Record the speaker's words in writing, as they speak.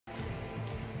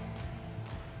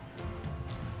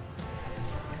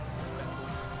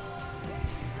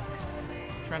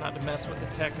Try not to mess with the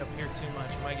tech up here too much.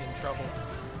 I might get in trouble.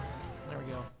 There we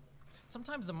go.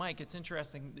 Sometimes the mic, it's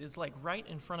interesting, is like right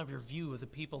in front of your view of the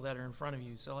people that are in front of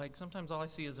you. So like sometimes all I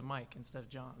see is a mic instead of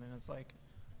John, and it's like,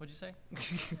 what'd you say?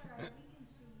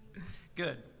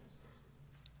 Good.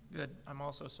 Good. I'm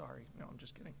also sorry. No, I'm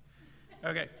just kidding.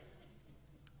 Okay.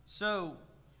 So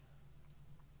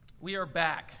we are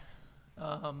back.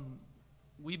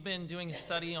 We've been doing a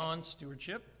study on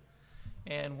stewardship,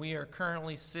 and we are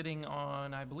currently sitting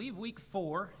on, I believe, week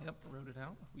 4. Yep, I wrote it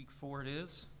out. Week 4 it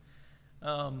is.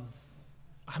 I'm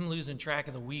losing track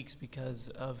of the weeks because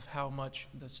of how much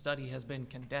the study has been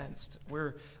condensed.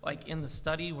 We're like in the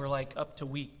study, we're like up to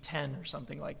week 10 or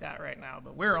something like that right now,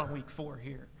 but we're on week 4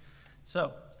 here.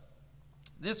 So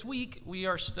this week we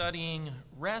are studying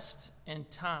rest and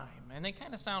time, and they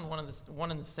kind of sound one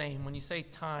and the same. When you say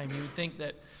time, you would think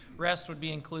that rest would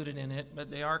be included in it,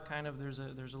 but they are kind of, there's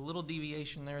a little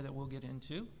deviation there that we'll get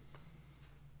into.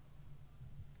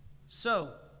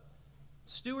 So,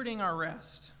 stewarding our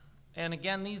rest. And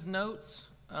again, these notes,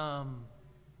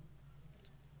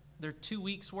 they're 2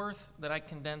 weeks worth that I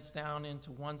condensed down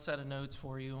into one set of notes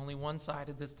for you, only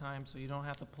one-sided this time, so you don't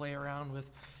have to play around with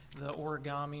the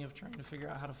origami of trying to figure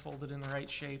out how to fold it in the right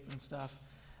shape and stuff.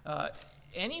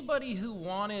 Anybody who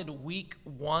wanted week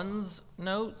 1's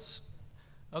notes,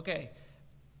 okay,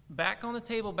 back on the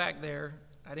table back there,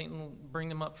 I didn't bring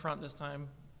them up front this time.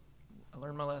 I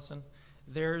learned my lesson.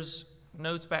 There's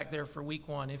notes back there for week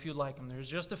 1 if you'd like them. There's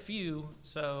just a few,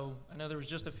 so I know there was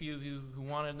just a few of you who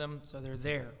wanted them, so they're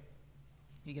there.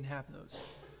 You can have those.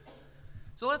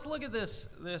 So let's look at this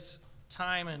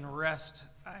time and rest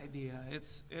idea.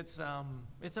 It's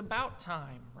about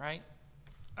time, right?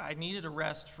 I needed a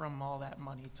rest from all that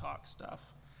money talk stuff.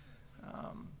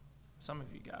 Some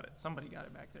of you got it. Somebody got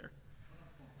it back there.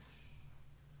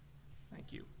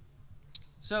 Thank you.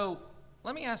 So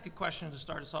let me ask a question to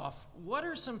start us off. What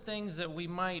are some things that we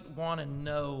might want to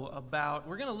know about?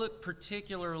 We're going to look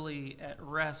particularly at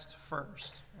rest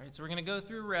first. Right? So we're going to go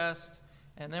through rest,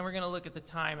 and then we're going to look at the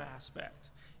time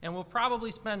aspect. And we'll probably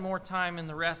spend more time in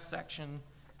the rest section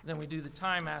than we do the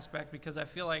time aspect, because I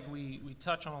feel like we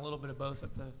touch on a little bit of both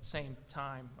at the same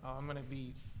time. I'm going to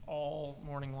be all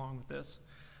morning long with this.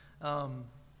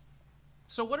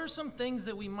 So what are some things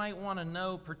that we might want to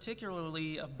know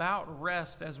particularly about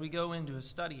rest as we go into a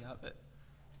study of it?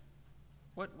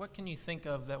 What can you think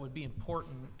of that would be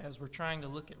important as we're trying to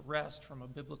look at rest from a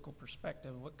biblical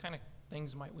perspective? What kind of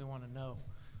things might we want to know?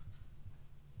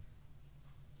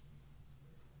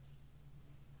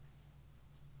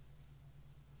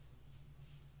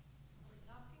 Are we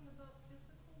talking about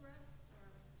physical rest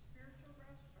or spiritual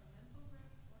rest or mental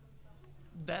rest? What are we talking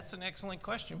about? That's an excellent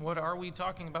question. What are we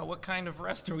talking about? What kind of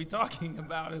rest are we talking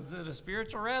about? Is it a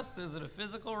spiritual rest? Is it a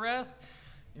physical rest?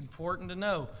 Important to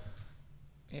know.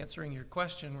 Answering your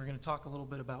question, we're going to talk a little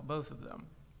bit about both of them.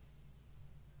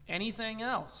 Anything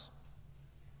else?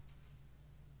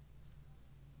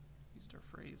 Used our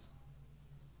phrase.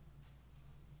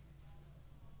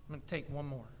 I'm going to take one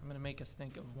more. I'm going to make us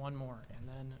think of one more, and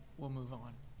then we'll move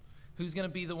on. Who's going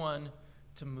to be the one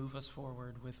to move us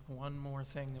forward with one more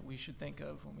thing that we should think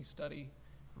of when we study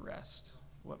rest?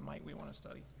 What might we want to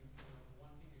study?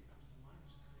 One thing that comes to mind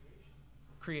is creation.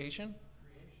 Creation?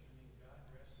 Creation. I mean, God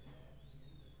rested at the end of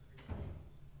creation.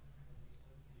 When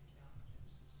we study the account of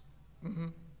Genesis.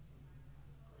 Mm-hmm. Of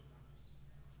course, not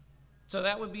just. So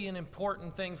that would be an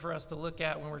important thing for us to look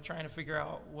at when we're trying to figure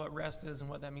out what rest is and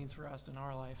what that means for us in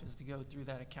our life, is to go through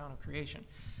that account of creation.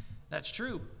 That's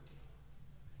true.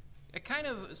 It kind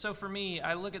of, so for me,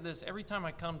 I look at this every time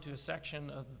I come to a section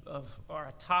of or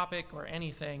a topic or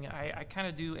anything. I kind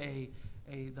of do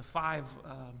the five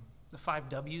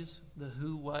W's: the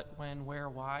who, what, when, where,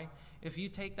 why. If you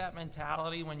take that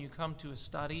mentality when you come to a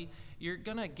study, you're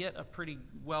gonna get a pretty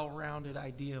well-rounded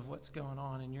idea of what's going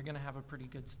on, and you're gonna have a pretty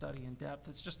good study in depth.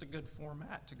 It's just a good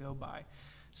format to go by.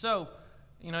 So,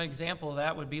 an example of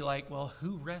that would be like, well,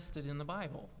 who rested in the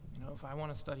Bible? If I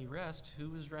want to study rest,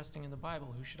 who is resting in the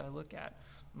Bible? Who should I look at?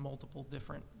 Multiple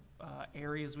different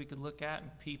areas we could look at and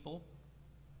people.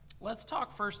 Let's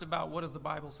talk first about what does the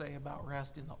Bible say about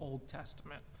rest in the Old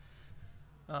Testament.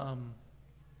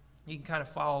 You can kind of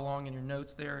follow along in your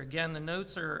notes there. Again, the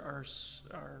notes are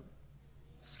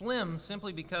slim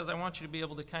simply because I want you to be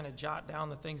able to kind of jot down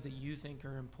the things that you think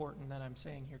are important that I'm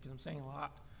saying here, because I'm saying a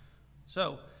lot.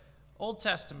 So, Old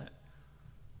Testament.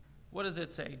 What does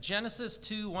it say? Genesis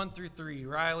 2, 1 through 3.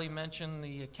 Riley mentioned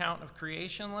the account of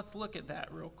creation. Let's look at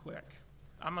that real quick.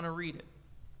 I'm going to read it.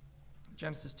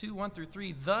 Genesis 2, 1 through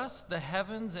 3. Thus the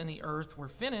heavens and the earth were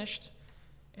finished,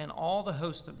 and all the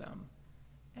host of them.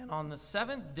 And on the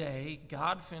seventh day,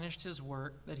 God finished his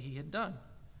work that he had done.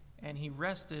 and he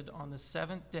rested on the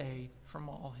seventh day from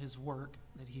all his work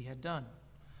that he had done.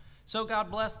 So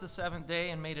God blessed the seventh day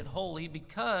and made it holy,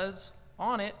 because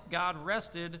on it God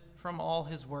rested from all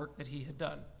his work that he had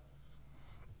done.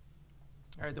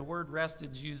 All right, the word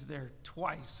rested is used there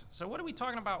twice. So what are we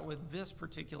talking about with this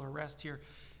particular rest here?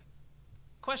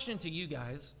 Question to you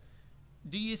guys.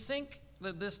 Do you think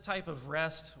that this type of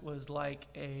rest was like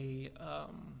a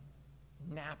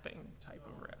napping type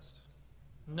of rest?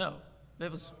 No.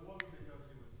 It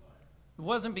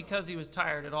wasn't because he was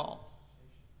tired at all.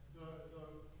 The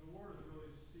word is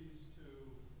really cease to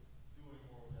doing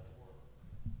more of that work.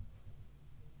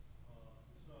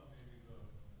 It's not maybe the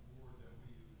word that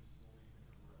we use when we think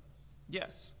of rest.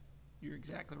 Yes, you're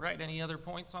exactly right. Any other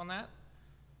points on that?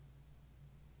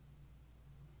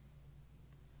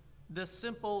 The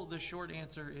short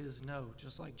answer is no,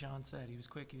 just like John said. He was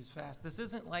quick, he was fast. This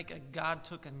isn't like a God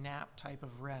took a nap type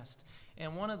of rest.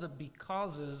 And one of the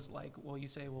becauses, like, well, you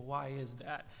say, well, why is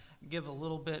that? Give a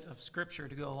little bit of scripture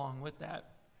to go along with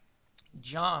that.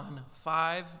 John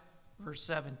 5, verse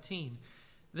 17.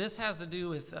 This has to do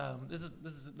with, this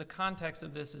is the context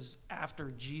of this is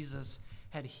after Jesus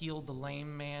had healed the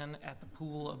lame man at the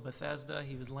pool of Bethesda.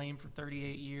 He was lame for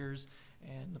 38 years.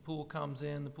 And the pool comes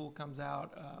in, the pool comes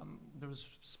out. There was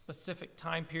a specific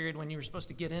time period when you were supposed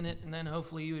to get in it, and then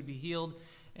hopefully you would be healed.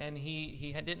 And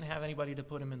he didn't have anybody to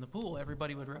put him in the pool.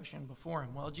 Everybody would rush in before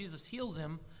him. Well, Jesus heals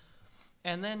him,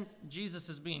 and then Jesus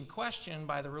is being questioned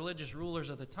by the religious rulers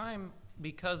of the time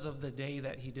because of the day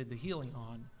that he did the healing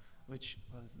on, which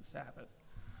was the Sabbath.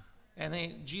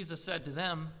 And Jesus said to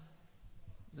them,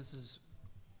 this is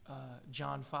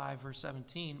John 5, verse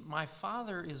 17, my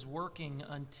Father is working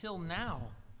until now,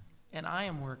 and I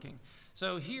am working.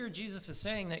 So here Jesus is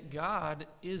saying that God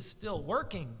is still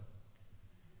working.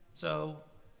 So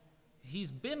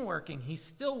he's been working. He's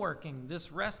still working. This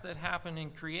rest that happened in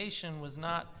creation was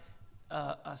not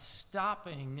a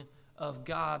stopping of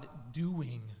God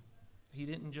doing. He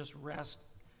didn't just rest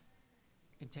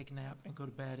and take a nap and go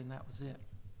to bed, and that was it.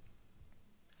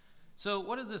 So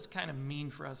what does this kind of mean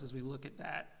for us as we look at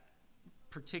that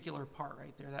particular part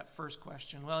right there, that first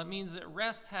question? Well, it means that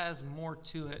rest has more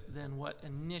to it than what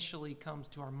initially comes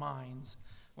to our minds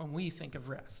when we think of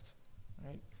rest,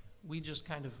 right? We just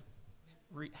kind of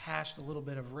rehashed a little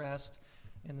bit of rest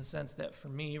in the sense that for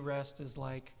me, rest is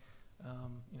like, a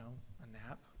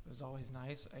nap is always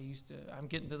nice. I'm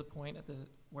getting to the point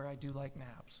where I do like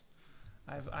naps.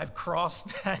 I've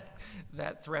crossed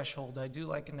that threshold. I do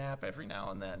like a nap every now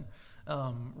and then.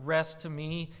 Rest to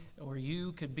me, or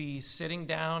you could be sitting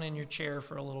down in your chair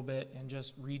for a little bit and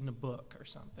just reading a book or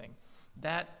something.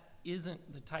 That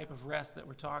isn't the type of rest that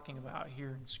we're talking about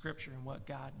here in Scripture and what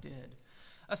God did.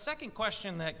 A second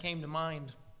question that came to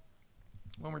mind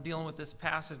when we're dealing with this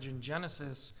passage in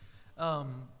Genesis,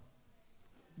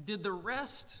 did the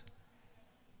rest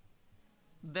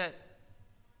that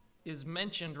is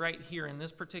mentioned right here in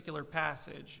this particular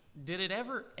passage, did it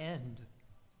ever end?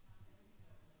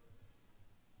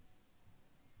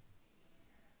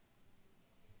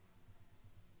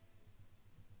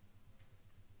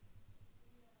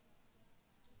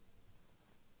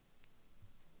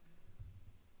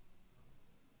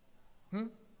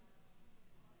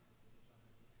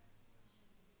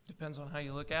 Depends on how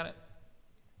you look at it.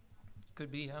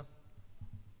 Could be, yeah.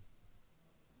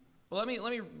 Well,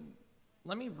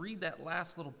 let me read that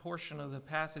last little portion of the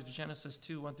passage, Genesis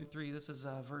 2, 1 through 3. This is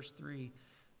verse 3.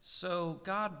 So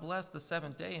God blessed the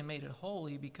seventh day and made it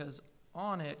holy, because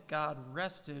on it God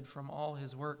rested from all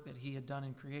his work that he had done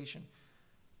in creation.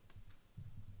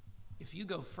 If you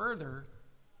go further,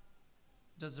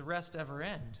 does the rest ever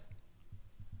end?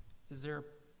 Is there a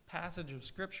passage of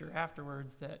Scripture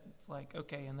afterwards that it's like,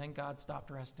 okay, and then God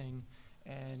stopped resting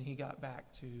and he got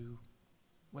back to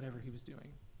whatever he was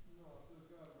doing? No, it says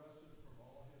God rested from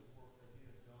all his work that he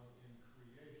had done in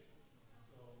creation.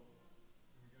 So,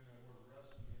 again, that word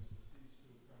rest means to cease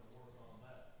to kind of work on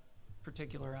that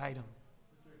Particular item.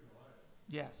 particular item.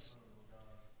 Yes. God.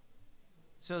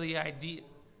 So the idea,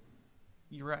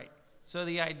 you're right. So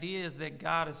the idea is that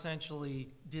God essentially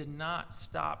did not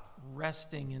stop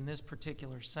resting in this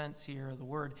particular sense here of the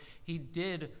word. He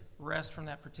did rest from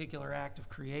that particular act of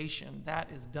creation.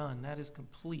 That is done. That is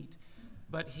complete.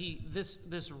 But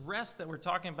this rest that we're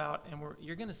talking about, and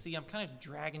you're going to see, I'm kind of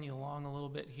dragging you along a little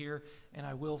bit here, and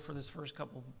I will for this first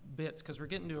couple bits, because we're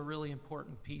getting to a really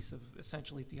important piece of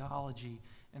essentially theology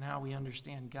and how we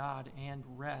understand God and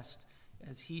rest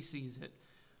as he sees it.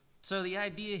 So the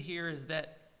idea here is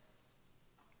that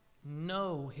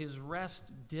no, his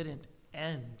rest didn't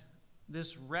end.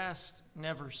 This rest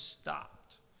never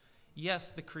stopped.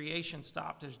 Yes, the creation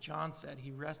stopped, as John said.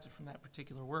 He rested from that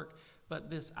particular work. But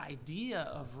this idea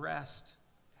of rest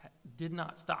did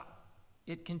not stop.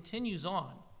 It continues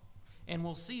on. And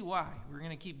we'll see why. We're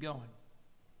going to keep going.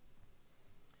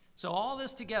 So all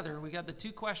this together, we got the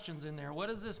two questions in there. What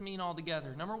does this mean all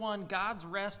together? Number one, God's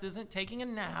rest isn't taking a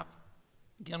nap.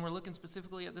 Again, we're looking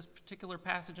specifically at this particular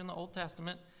passage in the Old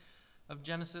Testament of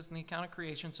Genesis and the account of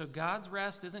creation. So God's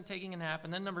rest isn't taking a nap.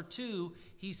 And then number two,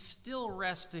 he's still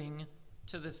resting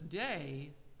to this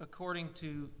day according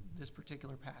to this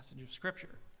particular passage of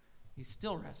Scripture. He's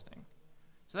still resting.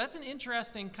 So that's an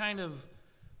interesting kind of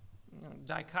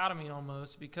dichotomy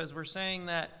almost, because we're saying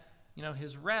that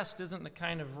his rest isn't the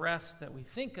kind of rest that we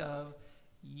think of.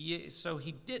 So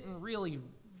he didn't really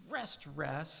rest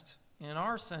in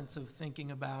our sense of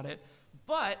thinking about it,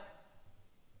 but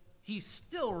he's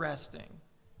still resting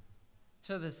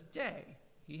to this day.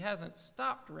 He hasn't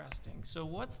stopped resting. So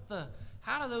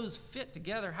how do those fit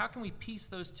together? How can we piece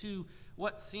those two,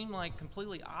 what seem like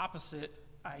completely opposite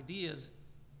ideas,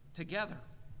 together?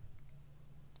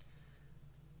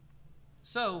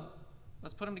 So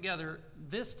let's put them together.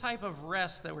 This type of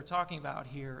rest that we're talking about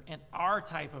here and our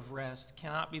type of rest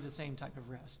cannot be the same type of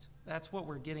rest. That's what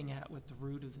we're getting at with the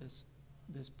root of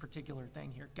this particular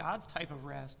thing here. God's type of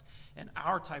rest and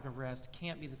our type of rest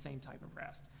can't be the same type of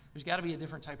rest. There's got to be a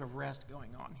different type of rest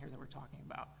going on here that we're talking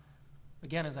about.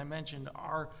 Again, as I mentioned,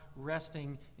 our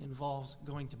resting involves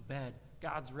going to bed.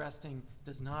 God's resting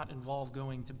does not involve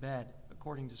going to bed,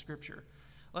 according to Scripture.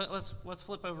 Let's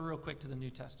flip over real quick to the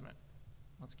New Testament.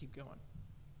 Let's keep going.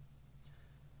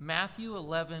 Matthew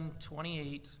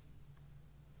 11:28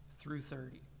 through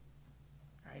 30.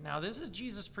 All right, now this is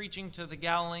Jesus preaching to the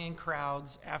Galilean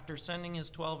crowds after sending his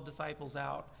 12 disciples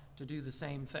out to do the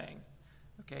same thing.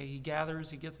 Okay, he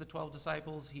gets the 12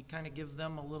 disciples, he kind of gives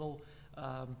them a little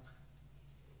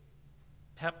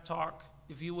pep talk,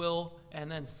 if you will,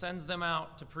 and then sends them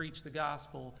out to preach the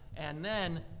gospel. And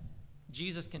then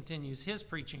Jesus continues his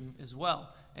preaching as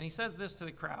well. And he says this to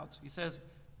the crowds. He says,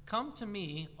 "Come to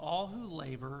me, all who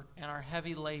labor and are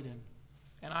heavy laden,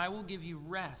 and I will give you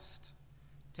rest.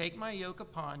 Take my yoke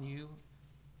upon you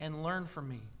and learn from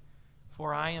me,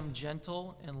 for I am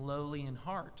gentle and lowly in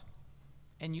heart,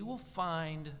 and you will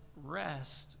find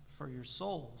rest for your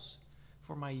souls.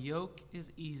 For my yoke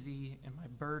is easy and my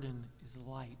burden is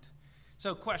light."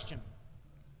 So, question.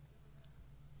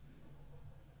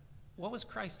 What was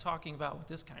Christ talking about with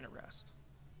this kind of rest?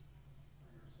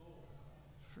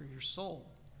 For your soul.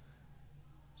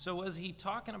 So was he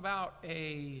talking about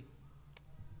a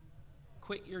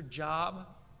quit your job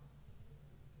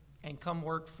and come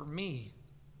work for me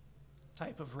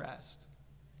type of rest?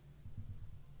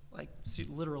 Like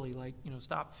literally, like,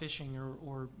 stop fishing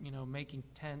or making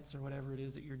tents or whatever it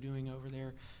is that you're doing over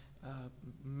there,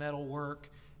 metal work,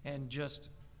 and just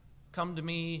come to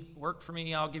me, work for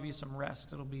me, I'll give you some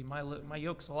rest. It'll be my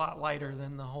yoke's a lot lighter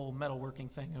than the whole metalworking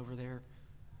thing over there.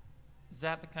 Is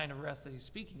that the kind of rest that he's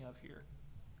speaking of here?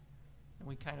 And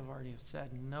we kind of already have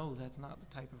said, no, that's not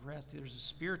the type of rest. There's a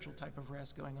spiritual type of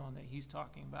rest going on that he's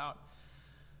talking about.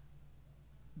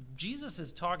 Jesus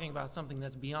is talking about something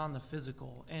that's beyond the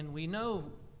physical. And we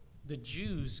know the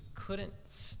Jews couldn't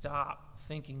stop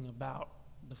thinking about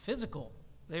the physical.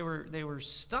 They were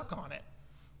stuck on it.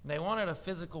 They wanted a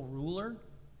physical ruler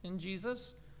in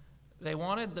Jesus. They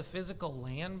wanted the physical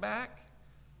land back.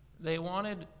 They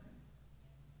wanted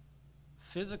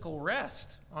physical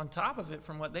rest on top of it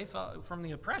from what they felt from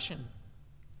the oppression.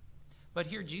 But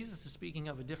here Jesus is speaking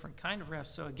of a different kind of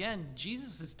rest. So again,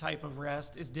 Jesus' type of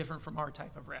rest is different from our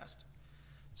type of rest.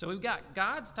 So we've got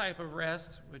God's type of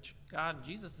rest, which God and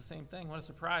Jesus, the same thing. What a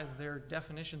surprise. Their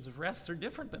definitions of rest are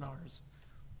different than ours.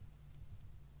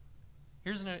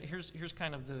 Here's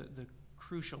kind of the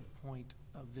crucial point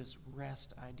of this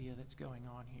rest idea that's going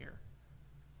on here.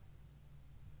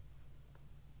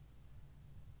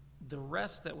 The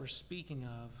rest that we're speaking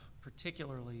of,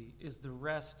 particularly, is the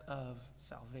rest of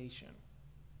salvation.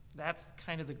 That's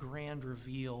kind of the grand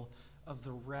reveal of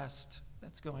the rest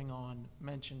that's going on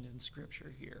mentioned in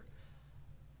Scripture here.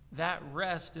 That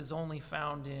rest is only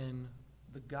found in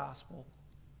the gospel.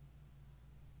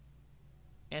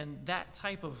 And that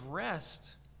type of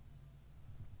rest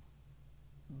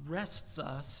rests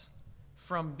us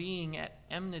from being at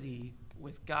enmity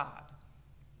with God.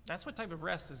 That's what type of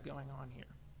rest is going on here.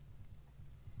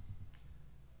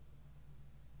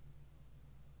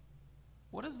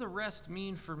 What does the rest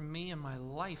mean for me in my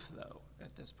life, though,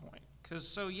 at this point?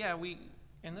 Because,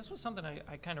 and this was something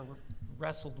I kind of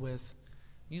wrestled with.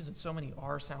 I'm using so many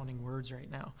R-sounding words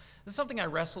right now. This is something I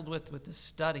wrestled with this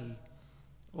study,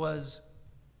 was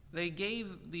they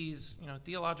gave these,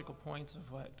 theological points of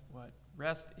what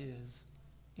rest is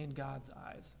in God's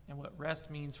eyes and what rest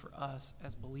means for us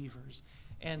as believers.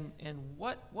 And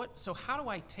so how do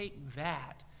I take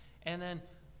that and then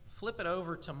flip it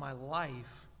over to my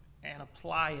life and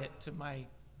apply it to my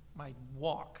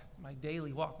walk, my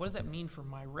daily walk? What does that mean for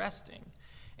my resting?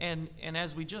 And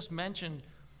as we just mentioned,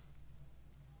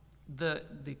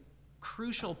 the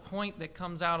crucial point that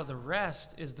comes out of the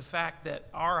rest is the fact that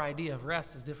our idea of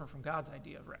rest is different from God's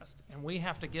idea of rest. And we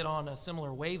have to get on a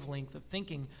similar wavelength of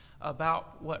thinking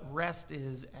about what rest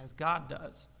is as God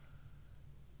does.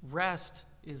 Rest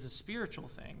is a spiritual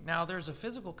thing. Now, there's a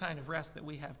physical kind of rest that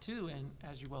we have too, and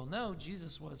as you well know,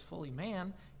 Jesus was fully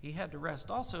man. He had to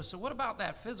rest also. So what about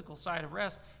that physical side of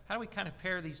rest? How do we kind of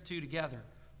pair these two together?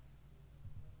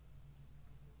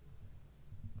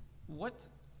 What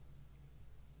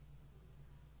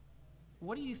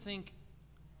do you think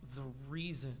the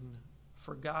reason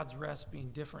for God's rest being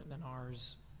different than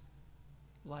ours,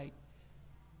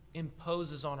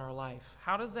 imposes on our life?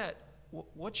 How does that,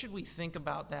 what should we think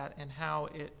about that and how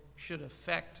it should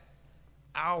affect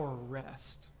our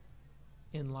rest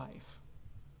in life?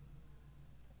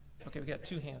 Okay, we got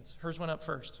two hands. Hers went up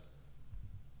first.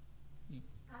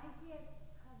 I get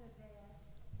out of that,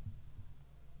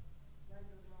 right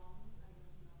or wrong, I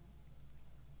don't know.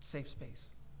 Safe space.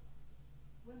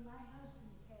 When my husband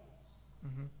passed,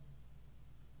 Mm-hmm.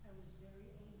 I was very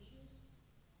anxious.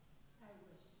 I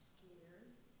was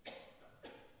scared,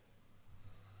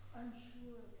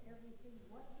 unsure of everything.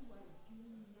 What do I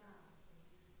do now?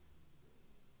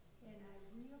 And I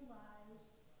realized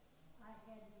I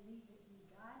had to leave it in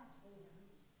God's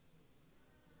hands,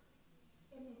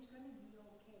 and it's going to be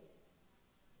okay.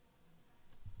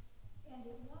 And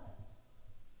it was.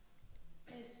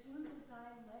 As soon as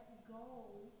I let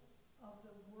go of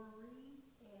the worry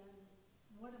and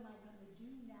what am I going to do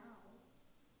now?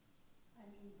 I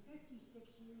mean, 56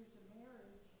 years of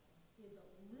marriage is a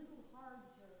little hard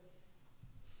to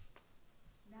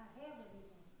not have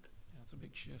anything. That's a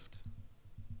big shift.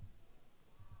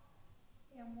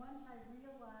 And once I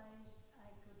realized I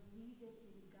could leave it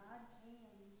in God's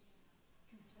hands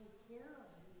to take care of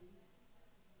me,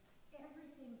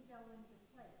 everything fell into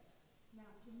place. Now,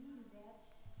 to me, that's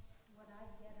what I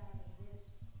get out of this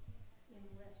in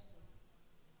resting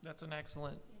That's an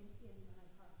excellent in my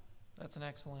heart. That's an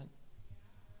excellent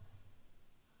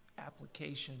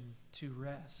application to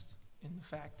rest, in the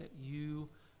fact that you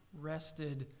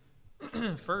rested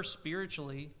first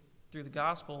spiritually through the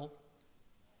gospel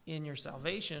in your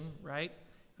salvation, right?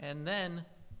 And then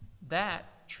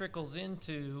that trickles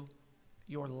into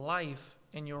your life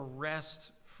and your rest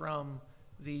from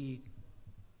the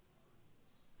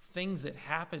things that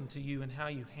happen to you and how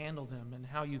you handle them and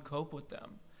how you cope with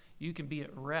them. You can be at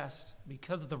rest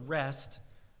because of the rest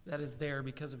that is there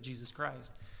because of Jesus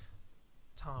Christ.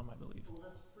 Tom, I believe. Well,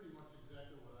 that's pretty much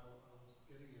exactly what I was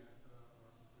getting at, or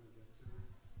I was going to get to.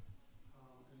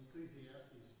 In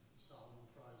Ecclesiastes, Solomon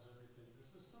tries everything. There's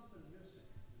just something missing.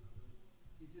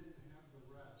 He didn't have the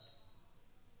rest.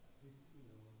 Vanity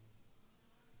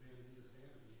is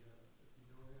vanity. If you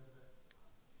don't have that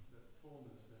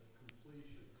fullness, that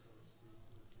completion, so to speak,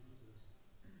 with Jesus,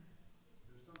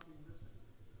 there's something missing.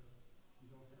 You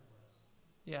don't have rest.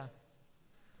 Yeah.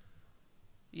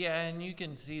 Yeah, and you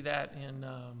can see that in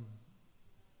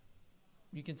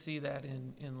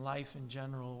life in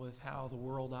general with how the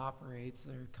world operates.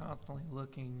 They're constantly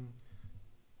looking.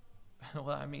 Well,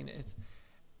 I mean,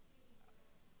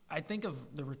 I think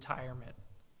of the retirement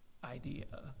idea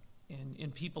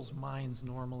in people's minds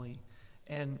normally,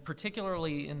 and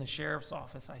particularly in the sheriff's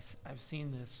office. I've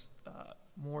seen this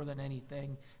more than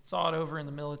anything. Saw it over in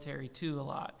the military too a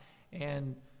lot,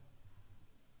 and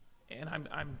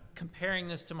I'm comparing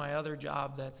this to my other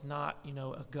job that's not,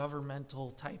 a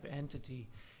governmental type entity.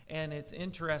 And it's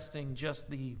interesting, just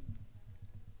the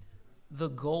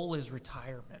goal is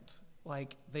retirement.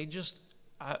 Like,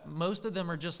 most of them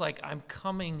are just like, I'm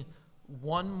coming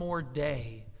one more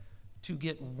day to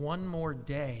get one more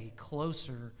day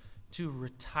closer to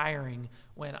retiring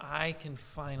when I can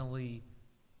finally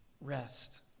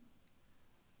rest.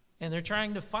 And they're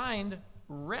trying to find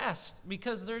rest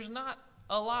because there's not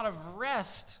a lot of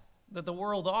rest that the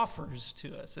world offers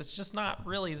to us. It's just not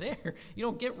really there. You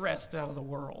don't get rest out of the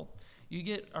world. You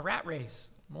get a rat race,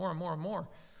 more and more and more.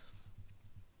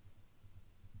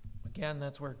 Again,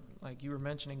 that's where, like you were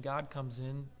mentioning, God comes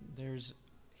in.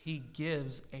 He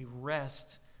gives a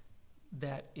rest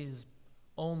that is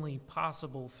only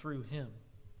possible through him.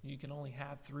 You can only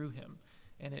have through him.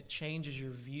 And it changes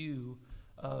your view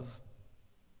of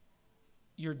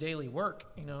your daily work.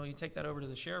 You take that over to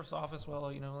the sheriff's office.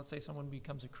 Well, let's say someone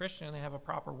becomes a Christian and they have a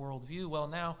proper worldview. Well,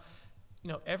 now,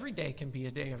 every day can be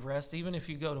a day of rest, even if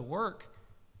you go to work,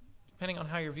 depending on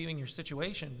how you're viewing your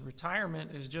situation.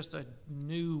 Retirement is just a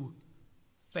new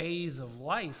phase of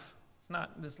life. It's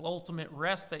not this ultimate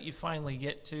rest that you finally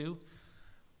get to.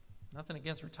 Nothing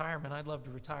against retirement. I'd love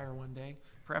to retire one day,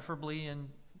 preferably in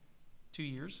 2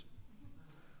 years.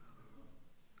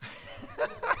 I think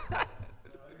that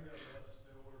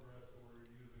word rest that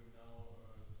we're using now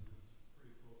is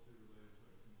pretty closely related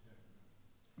to contentment.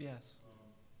 Yes.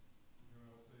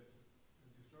 Say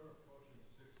if you start approaching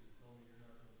 60, tell me you're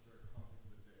not going to start counting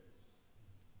the days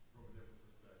from a different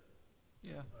perspective.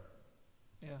 Yeah.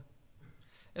 Yeah.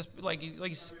 It's like you. I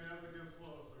mean, as it gets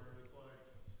closer, it's like,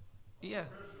 Yeah.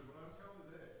 Christian, but I'm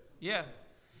counting the days. Yeah.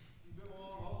 You've been a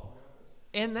long haul,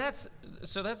 man. And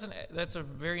that's a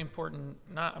very important,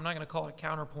 I'm not going to call it a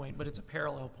counterpoint, but it's a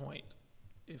parallel point,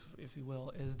 if you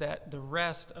will, is that the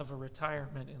rest of a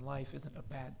retirement in life isn't a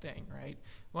bad thing, right?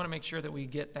 We want to make sure that we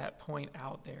get that point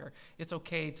out there. It's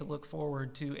okay to look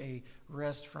forward to a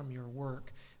rest from your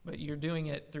work, but you're doing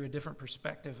it through a different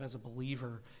perspective as a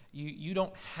believer. You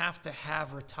don't have to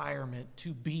have retirement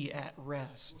to be at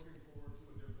rest. Looking forward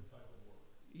to a different type of work.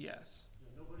 Yes. Yeah,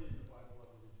 nobody in the Bible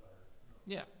ever retired.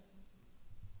 Yeah.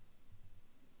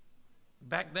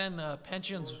 Back then,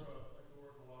 pensions. Like the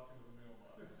work of walking to the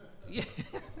mailbox.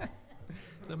 Yeah.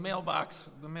 the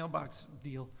mailbox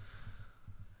deal.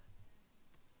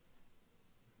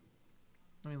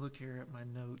 Let me look here at my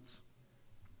notes.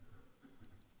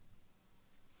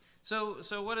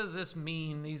 So what does this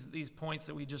mean, these points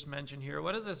that we just mentioned here?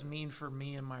 What does this mean for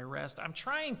me and my rest? I'm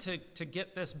trying to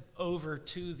get this over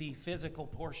to the physical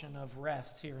portion of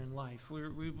rest here in life.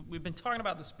 We've been talking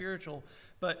about the spiritual,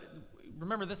 but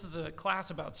remember, this is a class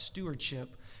about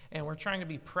stewardship, and we're trying to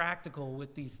be practical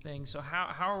with these things. So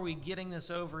how are we getting this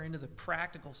over into the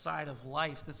practical side of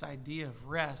life, this idea of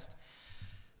rest?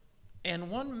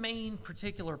 And one main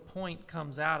particular point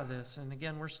comes out of this, and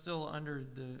again, we're still under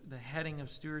the heading of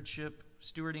stewardship,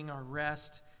 stewarding our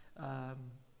rest.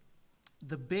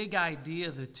 The big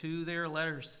idea, the two there,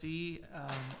 letter C,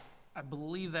 I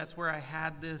believe that's where I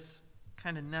had this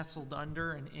kind of nestled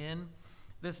under and in.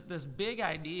 This big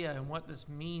idea and what this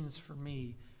means for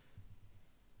me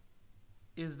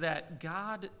is that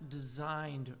God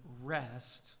designed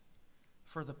rest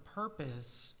for the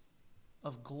purpose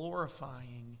of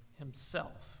glorifying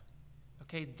himself.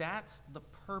 Okay, that's the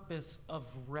purpose of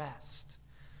rest.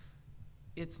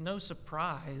 It's no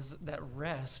surprise that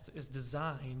rest is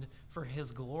designed for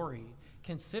his glory,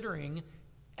 considering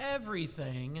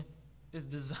everything is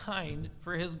designed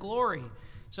for his glory.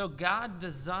 So God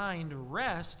designed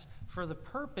rest for the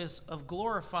purpose of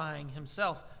glorifying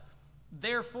himself.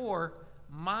 Therefore,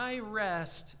 my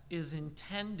rest is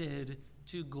intended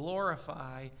to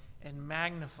glorify and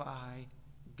magnify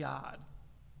God.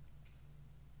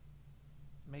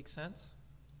 Make sense?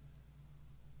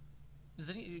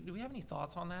 Do we have any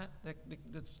thoughts on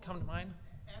that's come to mind?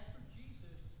 After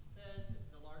Jesus fed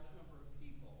the large number of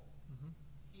people, Mm-hmm.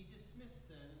 he dismissed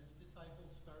them, and his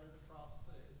disciples started across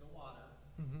the water.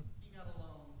 Mm-hmm. He got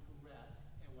alone to rest,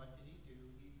 and what did he do?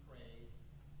 He prayed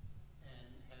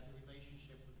and had a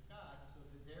relationship with God, so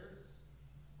that there's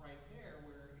right there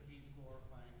where he's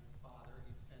glorifying his Father.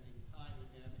 He's spending time with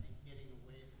him and getting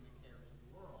away from the cares of the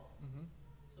world. Mm-hmm.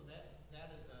 So that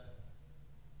is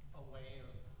a way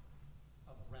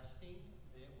of resting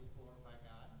that would glorify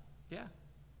God. Yeah,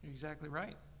 you're exactly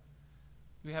right.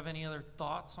 Do you have any other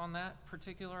thoughts on that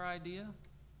particular idea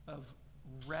of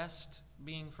rest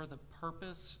being for the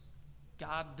purpose,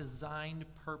 God-designed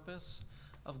purpose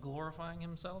of glorifying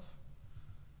himself?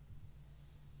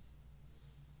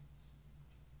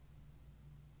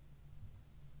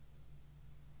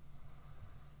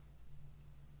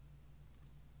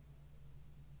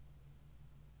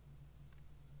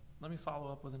 Let me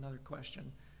follow up with another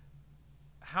question.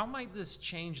 How might this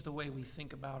change the way we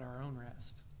think about our own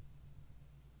rest?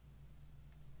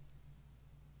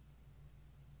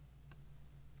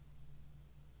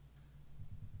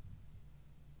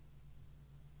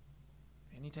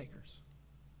 Any takers?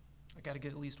 I got to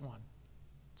get at least one.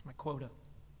 It's my quota.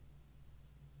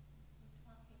 We're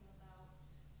talking about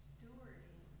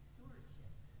stewardship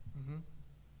Mm-hmm.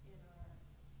 in our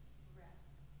rest.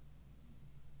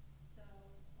 So,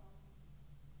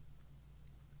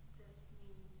 this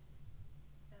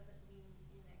doesn't mean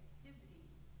inactivity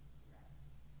rest.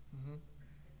 Mm-hmm.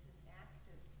 It's an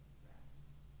active rest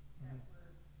that Mhm.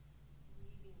 we're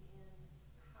weaving in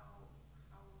how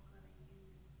we're going to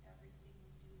use everything we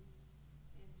do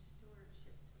in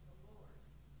stewardship to the Lord.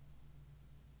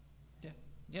 Yeah,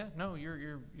 Yeah, no,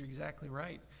 you're exactly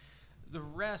right. The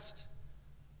rest,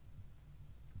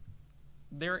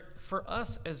 there for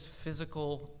us as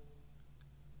physical,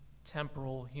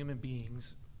 temporal human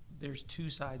beings, there's two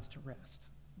sides to rest.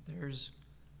 There's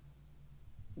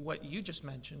what you just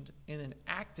mentioned in an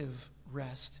active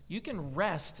rest. You can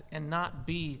rest and not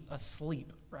be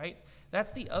asleep, right?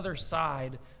 That's the other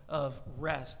side of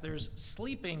rest. There's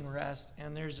sleeping rest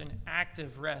and there's an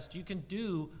active rest. You can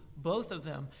do both of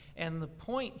them. And the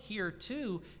point here,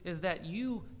 too, is that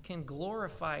you can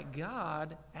glorify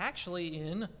God actually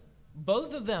in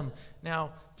both of them.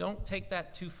 Now, don't take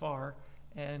that too far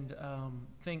and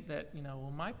think that,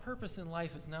 well, my purpose in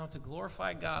life is now to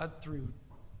glorify God through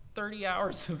 30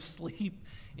 hours of sleep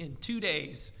in 2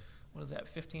 days. What is that,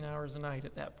 15 hours a night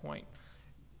at that point?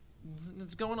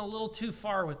 It's going a little too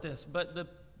far with this, but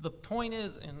the point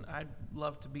is, and I'd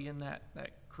love to be in that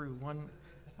crew.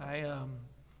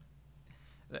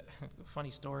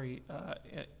 Funny story,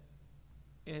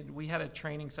 we had a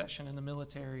training session in the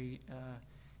military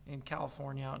in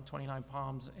California out in 29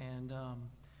 Palms, and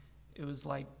it was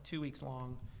like 2 weeks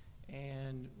long.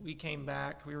 And we came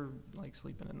back, we were like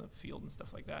sleeping in the field and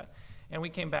stuff like that. And we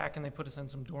came back and they put us in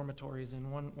some dormitories.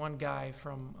 And one guy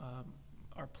from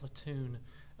our platoon,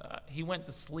 he went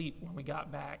to sleep when we got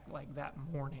back like that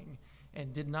morning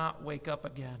and did not wake up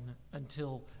again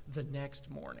until the next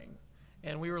morning.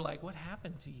 And we were like, what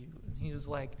happened to you? And he was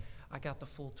like, I got the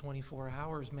full 24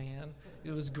 hours, man.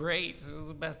 It was great. It was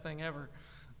the best thing ever.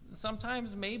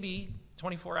 Sometimes maybe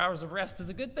 24 hours of rest is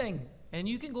a good thing. And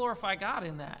you can glorify God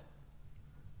in that.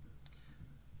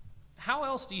 How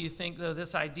else do you think, though,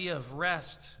 this idea of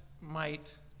rest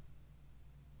might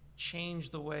change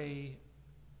the way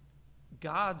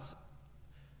God's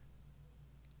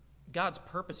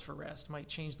purpose for rest might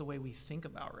change the way we think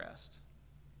about rest?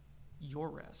 Your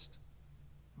rest,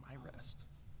 my rest,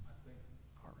 I think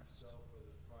our rest. myself as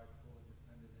a prideful,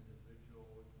 independent individual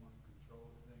with one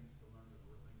control of things, to learn to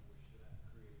relinquish that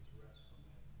creates rest for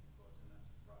me, because and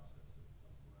that's the process of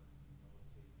learning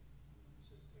humility. He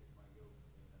says, "Take my yoke,"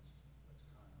 and that's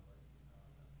kind of like I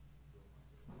feel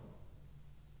my yoke.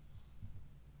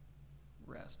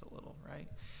 Rest a little, right?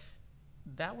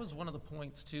 That was one of the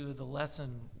points, too, of the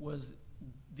lesson was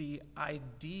the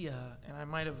idea, and I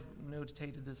might have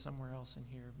notated this somewhere else in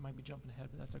here, might be jumping ahead,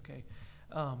 but that's okay.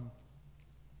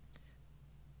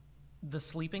 The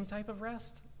sleeping type of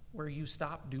rest, where you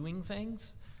stop doing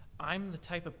things. I'm the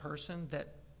type of person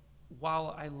that,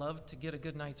 while I love to get a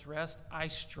good night's rest, I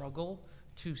struggle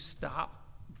to stop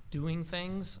doing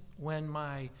things when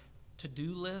my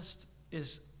to-do list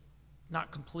is not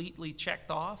completely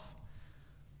checked off.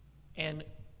 And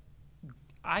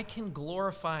I can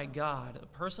glorify God. A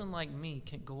person like me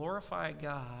can glorify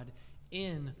God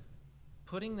in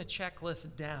putting the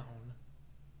checklist down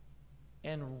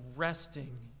and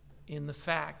resting in the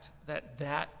fact that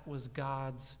that was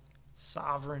God's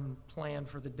sovereign plan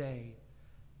for the day.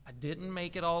 I didn't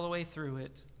make it all the way through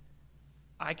it.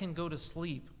 I can go to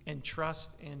sleep and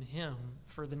trust in Him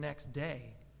for the next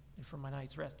day and for my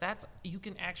night's rest. You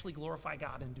can actually glorify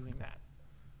God in doing that.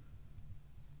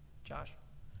 Josh?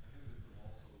 I think this is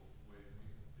also ways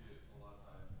we can see it a lot of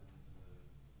times in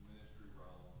the ministry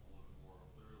realm a little bit more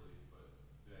clearly, but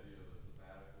the idea of the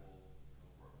sabbatical,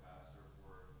 for a pastor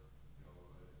for,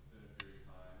 an extended period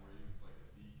of time, or even like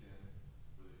a deacon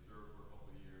where they serve for a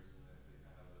couple of years and then they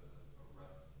kind of have a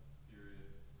rest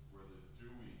period where the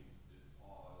doing is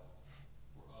paused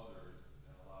for others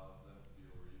and allows them to be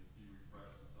able to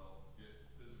refresh themselves, get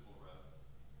physical rest,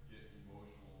 get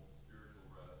emotional, spiritual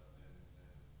rest, and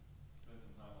spend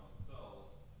some time on themselves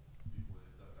before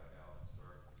they step back out and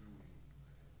start doing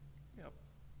again. Yep.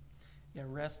 Yeah,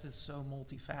 rest is so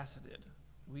multifaceted.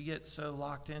 We get so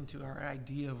locked into our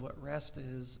idea of what rest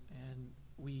is, and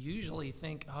we usually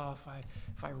think,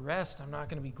 if I rest, I'm not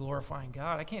going to be glorifying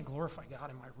God. I can't glorify God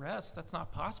in my rest. That's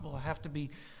not possible. I have to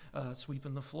be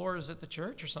sweeping the floors at the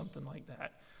church or something like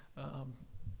that.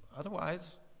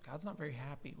 Otherwise, God's not very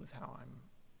happy with how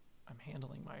I'm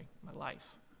handling my life.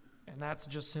 And that's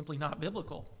just simply not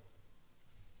biblical.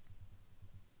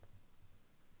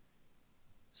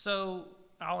 So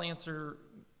I'll answer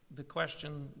the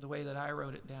question the way that I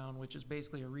wrote it down, which is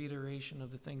basically a reiteration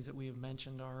of the things that we have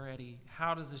mentioned already.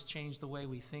 How does this change the way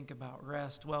we think about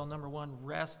rest? Well, number one,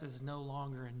 rest is no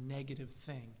longer a negative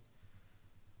thing.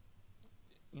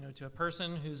 To a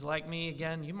person who's like me,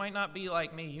 again, you might not be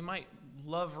like me. You might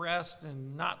love rest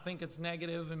and not think it's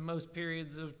negative in most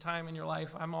periods of time in your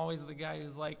life. I'm always the guy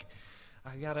who's like,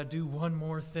 I got to do one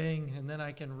more thing and then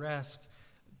I can rest.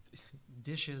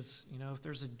 Dishes, if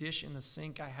there's a dish in the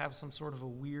sink, I have some sort of a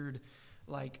weird,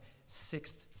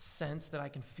 sixth sense that I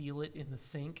can feel it in the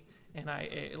sink, and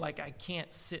I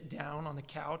can't sit down on the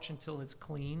couch until it's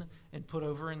clean and put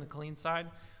over in the clean side.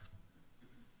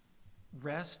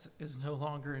 Rest is no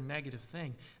longer a negative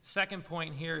thing. Second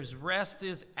point here is rest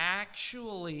is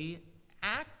actually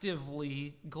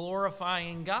actively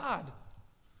glorifying God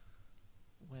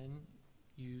when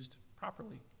used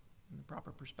properly, in the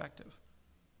proper perspective.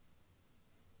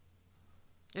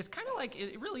 It's kind of like,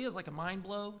 it really is like a mind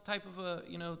blow type of a,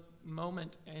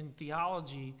 moment in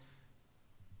theology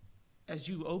as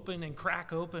you open and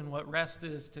crack open what rest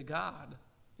is to God.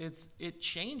 It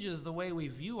changes the way we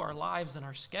view our lives and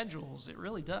our schedules. It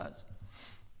really does.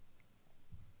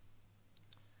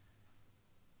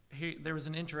 There was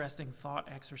an interesting thought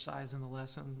exercise in the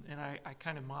lesson, and I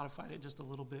kind of modified it just a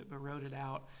little bit, but wrote it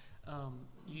out.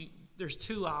 There's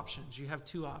two options. You have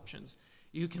two options.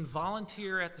 You can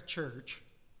volunteer at the church,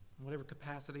 whatever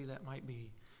capacity that might be,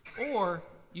 or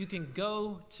you can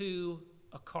go to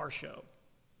a car show,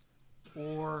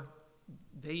 or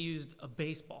they used a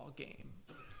baseball game.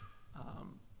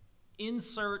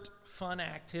 Insert fun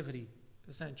activity,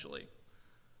 essentially.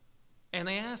 And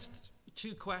they asked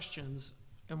two questions,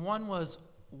 and one was,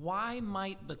 why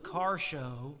might the car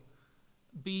show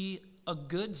be a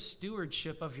good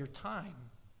stewardship of your time?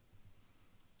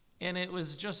 And it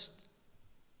was just,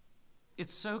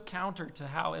 it's so counter to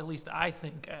how, at least I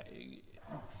think,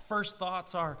 first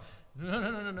thoughts are,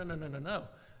 no.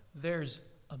 There's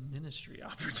a ministry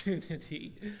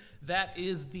opportunity. That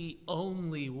is the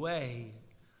only way.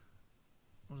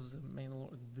 What is the main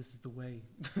Lord? This is the way.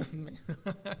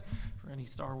 For any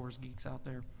Star Wars geeks out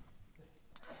there.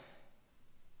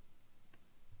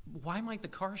 Why might the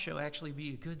car show actually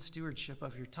be a good stewardship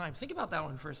of your time? Think about that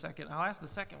one for a second. I'll ask the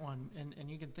second one, and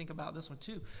you can think about this one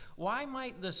too. Why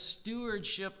might the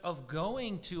stewardship of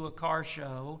going to a car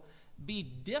show be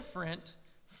different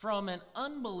from an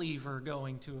unbeliever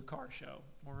going to a car show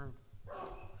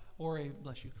or a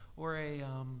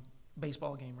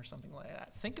baseball game or something like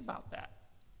that? Think about that.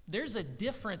 There's a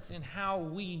difference in how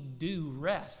we do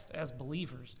rest as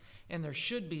believers, and there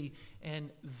should be, and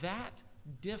that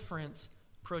difference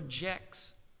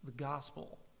projects the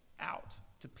gospel out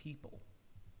to people.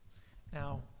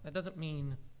 Now, that doesn't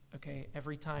mean,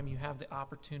 every time you have the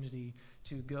opportunity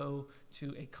to go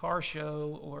to a car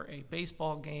show or a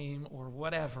baseball game or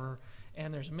whatever,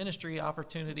 and there's a ministry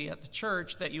opportunity at the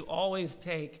church, that you always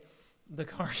take the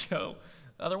car show.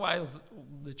 Otherwise,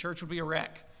 the church would be a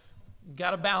wreck. We've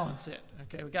got to balance it,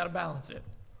 We've got to balance it.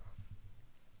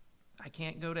 I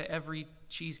can't go to every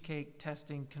cheesecake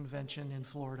testing convention in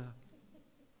Florida.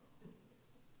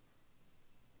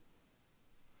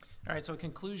 All right, so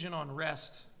conclusion on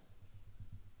rest.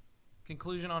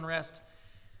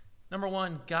 Number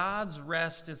one, God's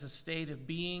rest is a state of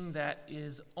being that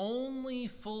is only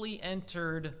fully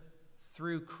entered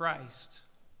through Christ.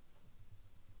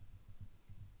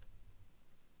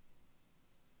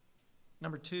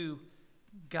 Number two,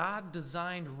 God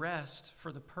designed rest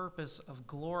for the purpose of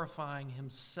glorifying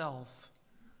himself.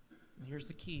 And here's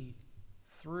the key,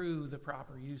 through the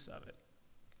proper use of it.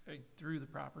 Through the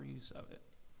proper use of it.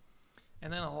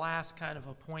 And then a last kind of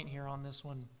a point here on this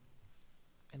one,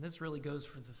 and this really goes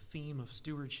for the theme of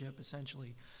stewardship,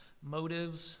 essentially.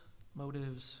 Motives.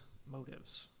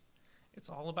 It's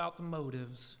all about the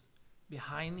motives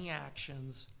behind the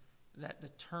actions that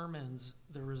determines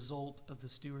the result of the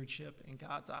stewardship in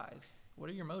God's eyes. What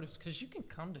are your motives? Because you can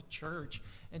come to church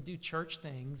and do church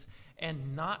things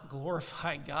and not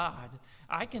glorify God.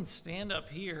 I can stand up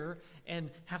here and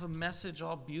have a message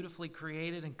all beautifully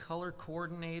created and color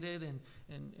coordinated and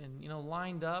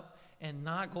lined up and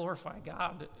not glorify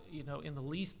God, in the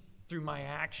least through my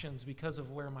actions because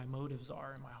of where my motives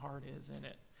are and my heart is in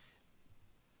it.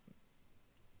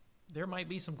 There might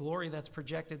be some glory that's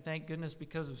projected, thank goodness,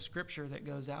 because of Scripture that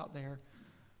goes out there.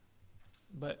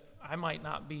 But I might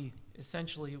not be,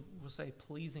 essentially, we'll say,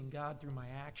 pleasing God through my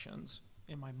actions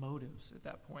and my motives at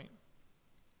that point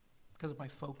because of my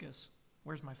focus.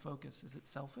 Where's my focus? Is it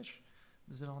selfish?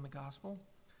 Is it on the gospel?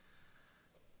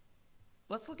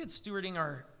 Let's look at stewarding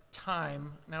our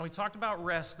time. Now, we talked about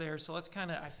rest there, so let's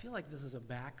I feel like this is a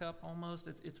backup almost.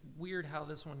 It's weird how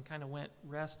this one kind of went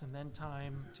rest and then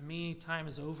time. To me, time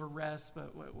is over rest,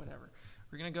 but whatever.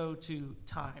 We're going to go to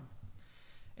time.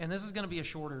 And this is going to be a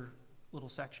shorter little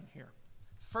section here.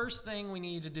 First thing we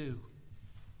need to do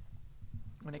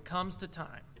when it comes to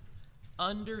time,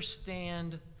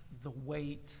 understand the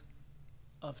weight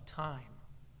of time.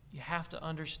 You have to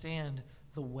understand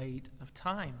the weight of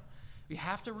time. You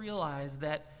have to realize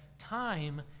that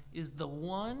time is the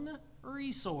one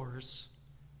resource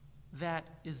that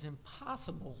is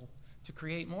impossible to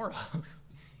create more of.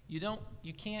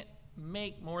 You can't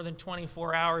make more than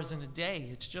 24 hours in a day.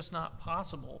 It's just not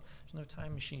possible. There's no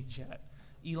time machines yet.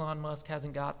 Elon Musk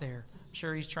hasn't got there. I'm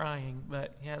sure he's trying,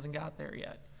 but he hasn't got there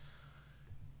yet.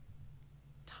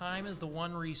 Time is the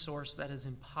one resource that is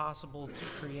impossible to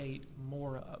create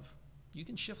more of. You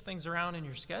can shift things around in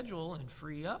your schedule and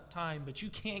free up time, but you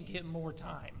can't get more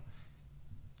time.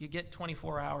 You get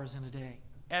 24 hours in a day.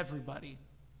 Everybody.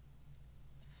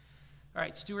 All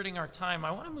right, stewarding our time.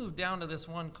 I want to move down to this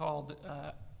one called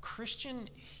Christian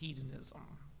hedonism.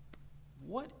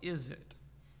 What is it?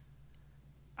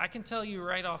 I can tell you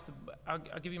right off I'll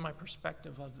give you my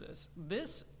perspective of this.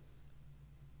 This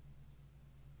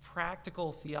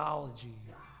practical theology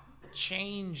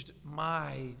changed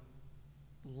my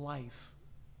life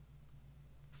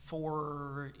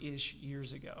 4-ish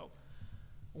years ago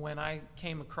when I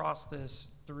came across this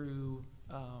through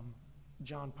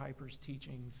John Piper's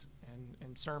teachings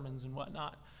and sermons and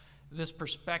whatnot. This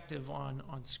perspective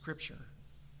on Scripture,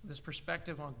 this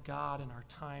perspective on God and our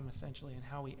time essentially and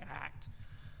how we act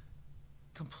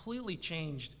completely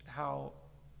changed how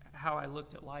I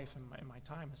looked at life and my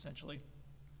time essentially.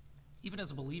 Even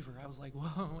as a believer, I was like,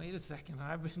 whoa, wait a second,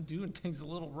 I've been doing things a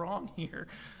little wrong here.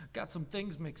 Got some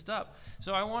things mixed up.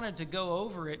 So I wanted to go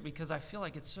over it because I feel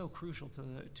like it's so crucial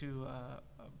to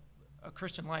a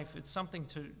Christian life. It's something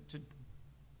to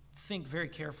think very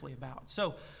carefully about.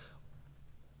 So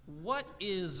what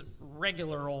is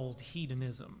regular old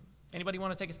hedonism? Anybody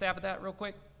want to take a stab at that real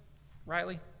quick?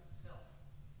 Riley?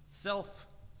 Self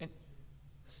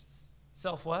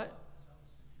what?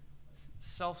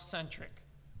 Self-centric.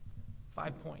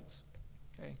 5 points.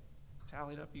 Okay?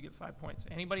 Tallied up, you get 5 points.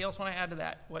 Anybody else want to add to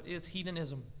that? What is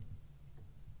hedonism?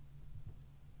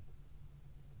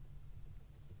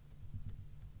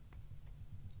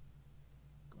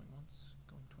 Going once,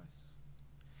 going twice.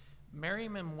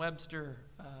 Merriam-Webster,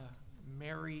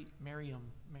 Merriam.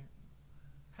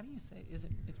 How do you say?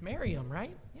 It's Merriam,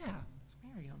 right? Yeah, it's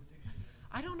Merriam.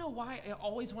 I don't know why I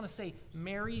always want to say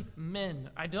marry men.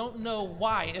 I don't know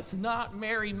why. It's not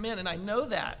marry men, and I know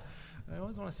that. I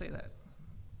always want to say that.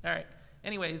 All right.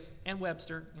 Anyways, and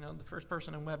Webster, the first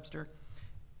person in Webster,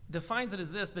 defines it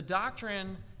as this: the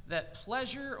doctrine that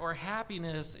pleasure or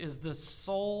happiness is the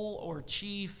sole or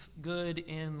chief good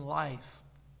in life.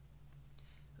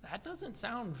 That doesn't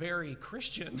sound very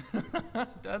Christian,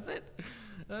 does it?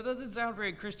 That doesn't sound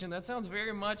very Christian. That sounds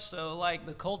very much so like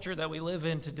the culture that we live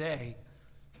in today.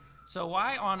 So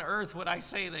why on earth would I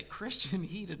say that Christian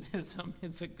hedonism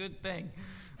is a good thing?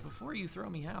 Before you throw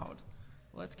me out,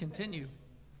 let's continue.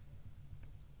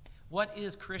 What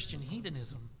is Christian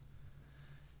hedonism?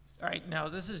 All right, now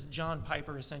this is John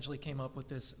Piper essentially came up with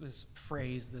this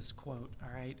phrase, this quote, all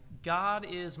right? God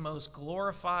is most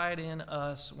glorified in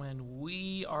us when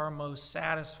we are most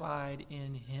satisfied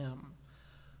in him.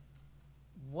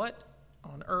 What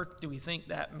on earth do we think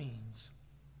that means?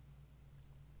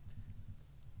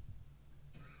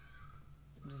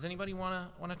 Does anybody want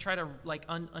to try to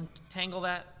untangle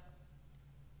that?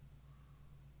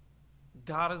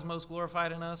 God is most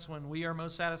glorified in us when we are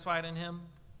most satisfied in him?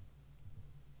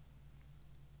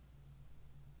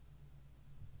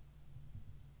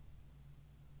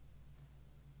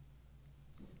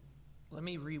 Let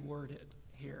me reword it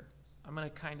here. I'm going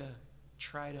to kind of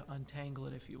try to untangle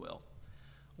it, if you will.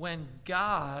 When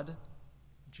God,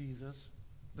 Jesus,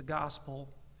 the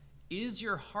gospel, is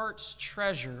your heart's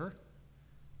treasure,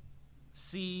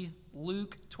 see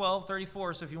Luke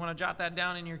 12:34. So if you want to jot that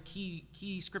down in your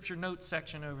key scripture notes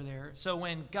section over there. So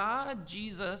when God,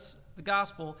 Jesus, the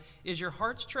gospel, is your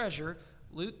heart's treasure,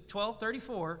 Luke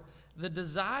 12:34, the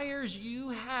desires you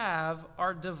have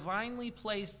are divinely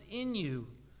placed in you.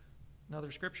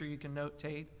 Another scripture you can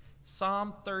notate,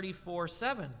 Psalm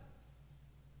 34:7.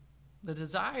 The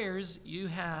desires you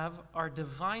have are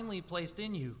divinely placed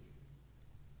in you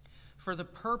for the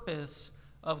purpose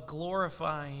of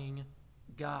glorifying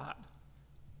God.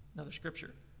 Another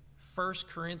scripture, 1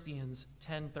 Corinthians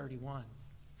 10:31.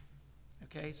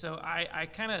 Okay, so I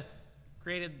kind of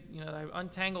created, I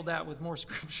untangled that with more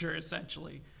scripture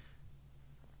essentially.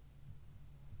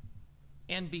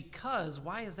 And because,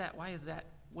 why is that?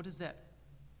 What is that?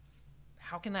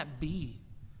 How can that be?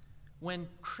 When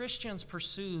Christians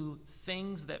pursue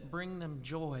things that bring them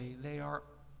joy, they are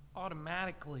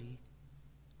automatically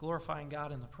glorifying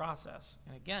God in the process.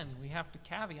 And again, we have to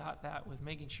caveat that with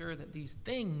making sure that these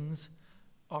things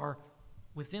are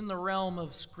within the realm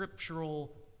of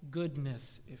scriptural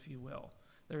goodness, if you will.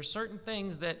 There are certain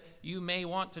things that you may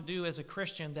want to do as a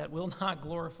Christian that will not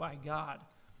glorify God.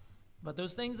 But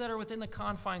those things that are within the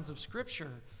confines of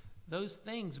Scripture, those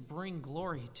things bring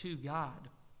glory to God.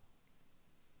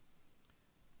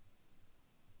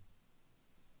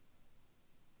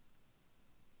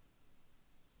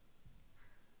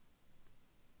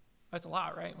 That's a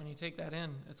lot, right? When you take that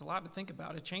in, it's a lot to think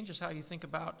about. It changes how you think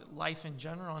about life in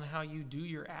general and how you do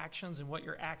your actions and what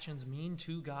your actions mean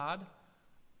to God,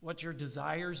 what your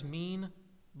desires mean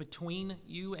between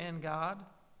you and God.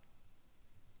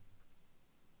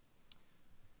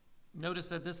 Notice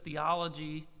that this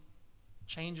theology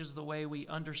changes the way we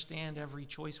understand every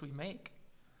choice we make.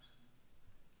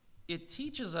 It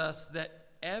teaches us that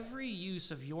every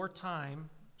use of your time,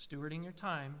 stewarding your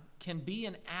time, can be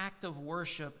an act of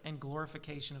worship and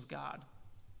glorification of God.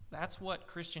 That's what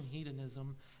Christian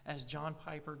hedonism, as John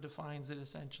Piper defines it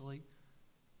essentially.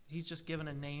 He's just given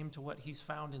a name to what he's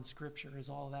found in Scripture is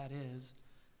all that is.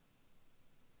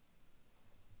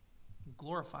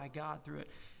 Glorify God through it.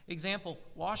 Example,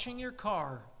 washing your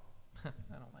car. I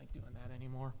don't like doing that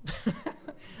anymore.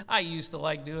 I used to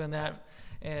like doing that,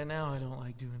 and now I don't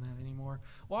like doing that anymore.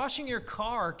 Washing your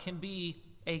car can be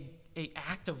a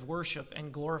act of worship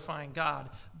and glorifying God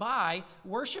by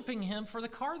worshiping Him for the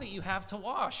car that you have to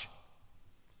wash.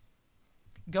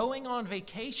 Going on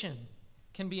vacation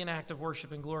can be an act of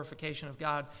worship and glorification of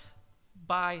God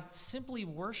by simply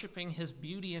worshiping His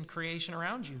beauty and creation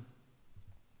around you.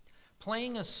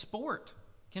 Playing a sport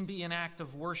can be an act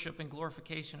of worship and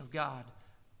glorification of God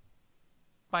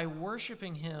by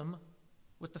worshiping Him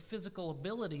with the physical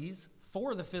abilities,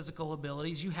 for the physical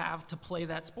abilities you have to play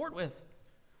that sport with.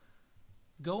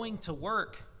 Going to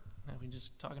work, we're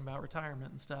just talking about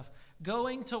retirement and stuff.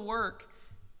 Going to work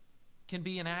can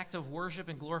be an act of worship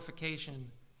and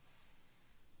glorification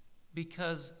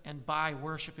because and by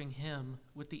worshiping Him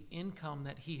with the income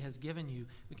that He has given you.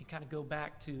 We can kind of go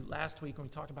back to last week when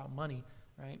we talked about money,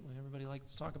 right? When everybody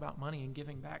likes to talk about money and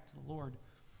giving back to the Lord.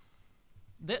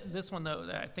 This one, though,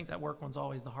 I think that work one's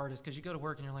always the hardest because you go to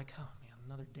work and you're like, oh man,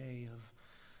 another day of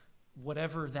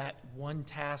whatever that one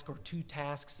task or two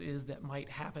tasks is that might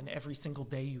happen every single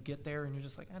day you get there, and you're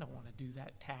just like, I don't want to do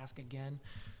that task again.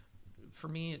 For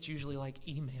me, it's usually like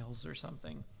emails or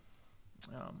something.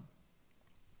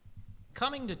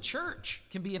 Coming to church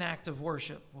can be an act of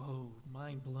worship. Whoa,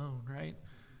 mind blown, right?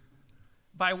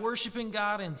 By worshiping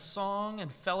God in song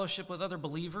and fellowship with other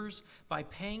believers, by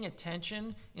paying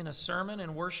attention in a sermon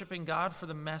and worshiping God for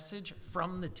the message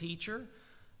from the teacher.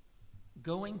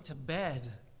 Going to bed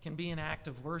can be an act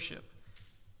of worship.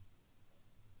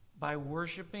 By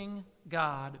worshiping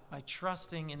God, by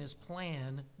trusting in His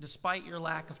plan, despite your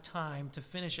lack of time to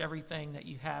finish everything that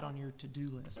you had on your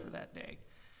to-do list for that day.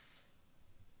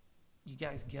 You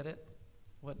guys get it?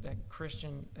 What the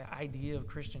idea of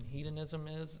Christian hedonism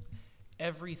is?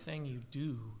 Everything you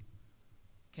do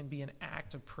can be an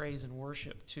act of praise and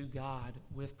worship to God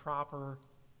with proper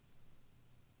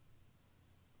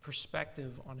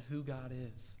perspective on who God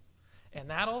is.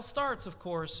 And that all starts, of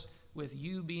course, with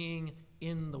you being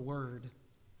in the Word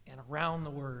and around the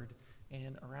Word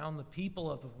and around the people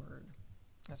of the Word.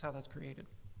 That's how that's created.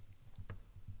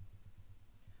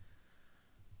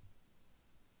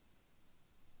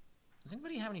 Does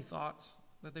anybody have any thoughts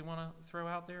that they want to throw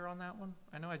out there on that one?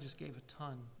 I know I just gave a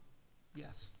ton.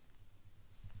 Yes.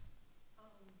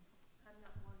 I'm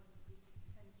not wanting to be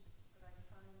contentious, but I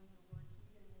find the word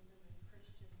hedonism and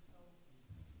Christian so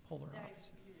Polar that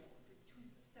opposite. they're two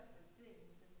separate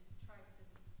things, and to try to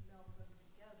meld them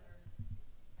together,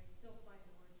 I still find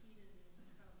the word hedonism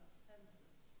kind of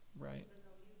offensive. Right. Even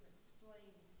though you've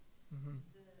explained Mm-hmm.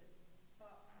 the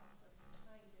thought process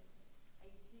behind it, I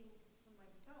think for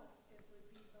myself, it would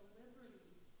be the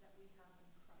liberties that we have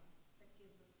in Christ that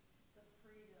gives us the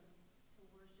freedom to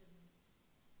worship Him.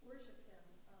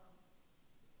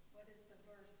 What is the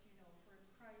verse? For in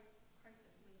Christ has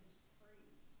made us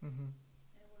free, Mm-hmm.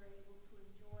 and we're able to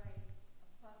enjoy a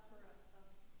plethora of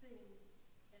things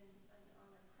and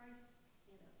honor Christ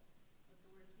in it. But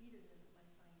the word hedonism, I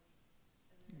find,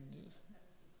 Yes.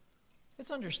 offensive. It's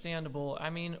understandable. I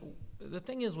mean, the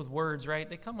thing is with words, right?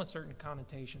 They come with certain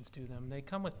connotations to them. They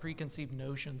come with preconceived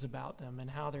notions about them and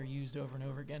how they're used over and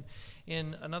over again.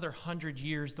 In another 100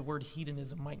 years, the word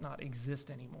hedonism might not exist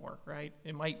anymore, right?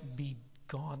 It might be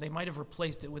gone. They might have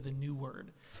replaced it with a new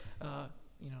word,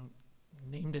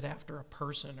 named it after a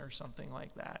person or something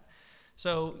like that.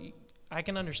 So I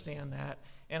can understand that.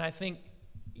 And I think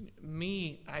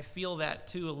I feel that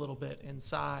too a little bit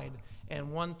inside.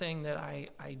 And one thing that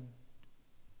I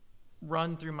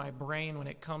run through my brain when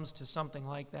it comes to something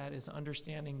like that is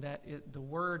understanding that the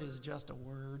word is just a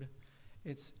word.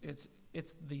 It's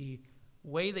the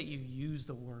way that you use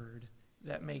the word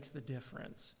that makes the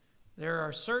difference. There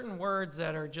are certain words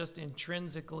that are just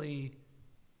intrinsically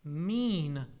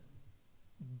mean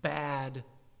bad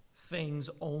things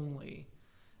only.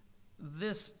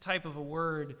 This type of a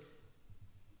word,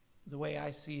 the way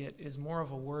I see it, is more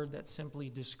of a word that's simply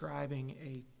describing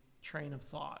train of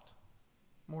thought,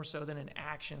 more so than an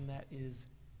action that is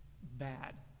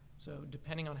bad. So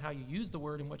depending on how you use the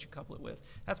word and what you couple it with,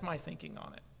 that's my thinking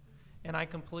on it. And I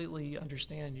completely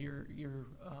understand your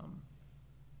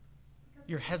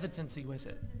hesitancy with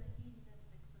it. We live in a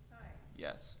hedonistic society,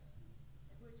 Yes.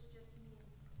 which just means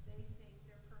they think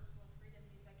their personal freedom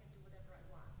means I can do whatever I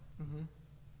want. Mm-hmm.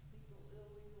 Legal,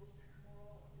 illegal,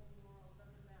 moral, immoral,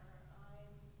 doesn't matter. I'm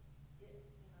it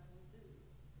and I will do.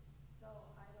 So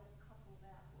I don't couple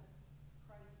that with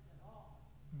Christ at all,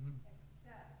 Mm-hmm.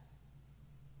 except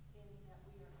in that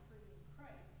we are free in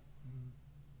Christ. Mm-hmm.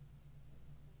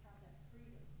 We have that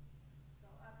freedom. So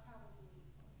I probably,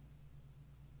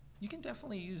 You can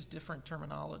definitely use different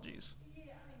terminologies.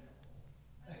 yeah,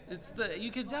 I know.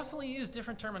 You could definitely use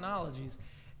different terminologies.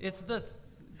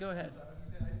 Go ahead. I was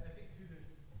gonna say, I think too, that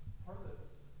part of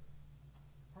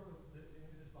the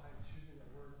impetus behind choosing that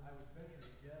word, I would venture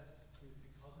to guess, is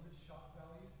because of its shock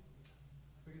value,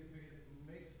 because it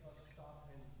makes us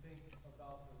stop and think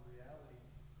about the reality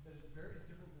that is very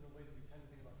different than the way that we tend to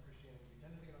think about Christianity. We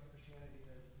tend to think about Christianity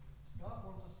as God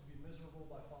wants us to be miserable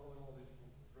by following all these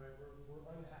rules, right? We're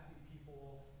unhappy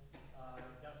people.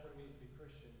 That's what it means to be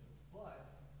Christian.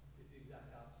 But it's the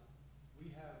exact opposite.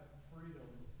 We have freedom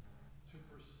to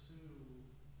pursue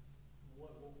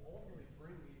what will ultimately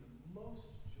bring me the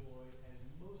most joy and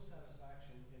most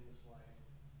satisfaction in this life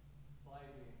by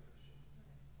being a Christian.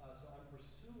 So I'm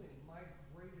pursuing my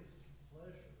greatest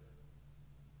pleasure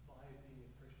by being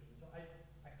a Christian. And so I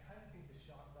kind of think the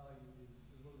shock value is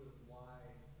a little bit of why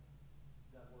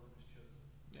that word was chosen.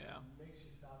 Yeah. It makes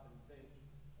you stop and think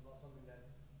about something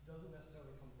that doesn't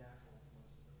necessarily come natural to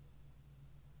most of us.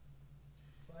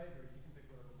 But I agree, you can pick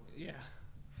whatever word. Yeah.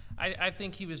 I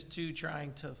think he was too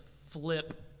trying to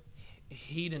flip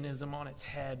hedonism on its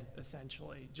head,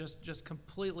 essentially. Just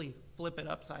completely flip it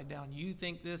upside down. You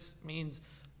think this means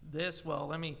this? Well,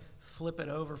 let me flip it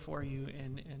over for you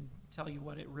and tell you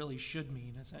what it really should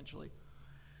mean, essentially.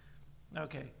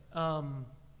 Okay.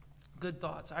 Good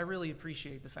thoughts. I really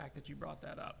appreciate the fact that you brought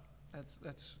that up.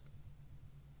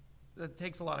 That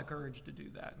takes a lot of courage to do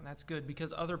that, and that's good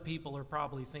because other people are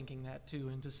probably thinking that too.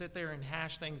 And to sit there and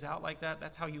hash things out like that,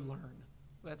 that's how you learn.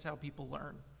 That's how people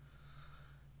learn.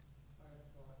 I have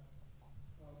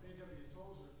thought, A.W.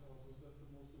 Tozer tells us that the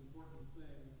most important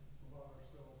thing about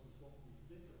ourselves is what we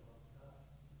think about God.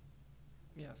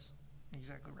 Yes,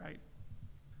 exactly right.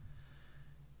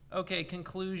 Okay,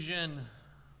 conclusion.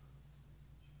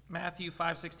 Matthew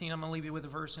 5:16. I'm going to leave you with a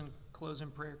verse and close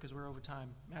in prayer because we're over time.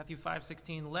 Matthew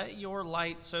 5:16. Let your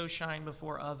light so shine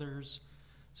before others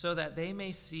so that they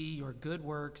may see your good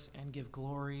works and give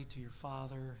glory to your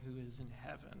Father who is in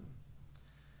heaven.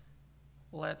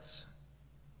 Let's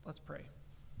pray.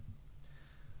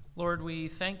 Lord, we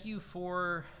thank you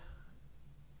for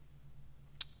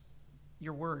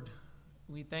your word.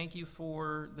 We thank you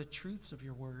for the truths of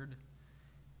your word.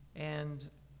 And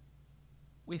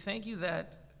we thank you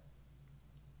that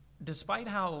despite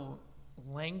how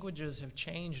languages have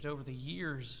changed over the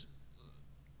years,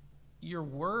 your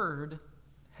word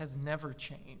has never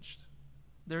changed.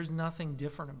 There's nothing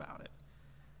different about it.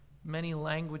 Many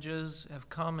languages have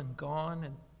come and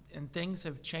gone, and things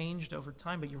have changed over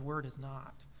time, but your word has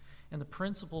not. And the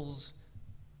principles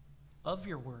of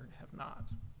your word have not.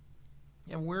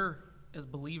 And we're, as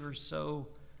believers, so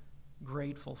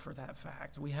grateful for that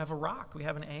fact. We have a rock. We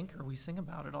have an anchor. We sing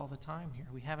about it all the time here.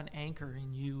 We have an anchor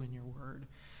in you and your word.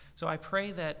 So I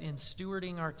pray that in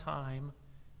stewarding our time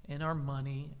and our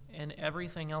money and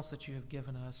everything else that you have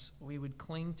given us, we would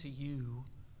cling to you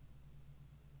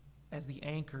as the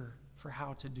anchor for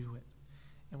how to do it.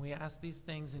 And we ask these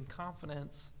things in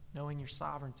confidence, knowing your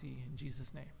sovereignty. In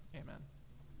Jesus' name, amen.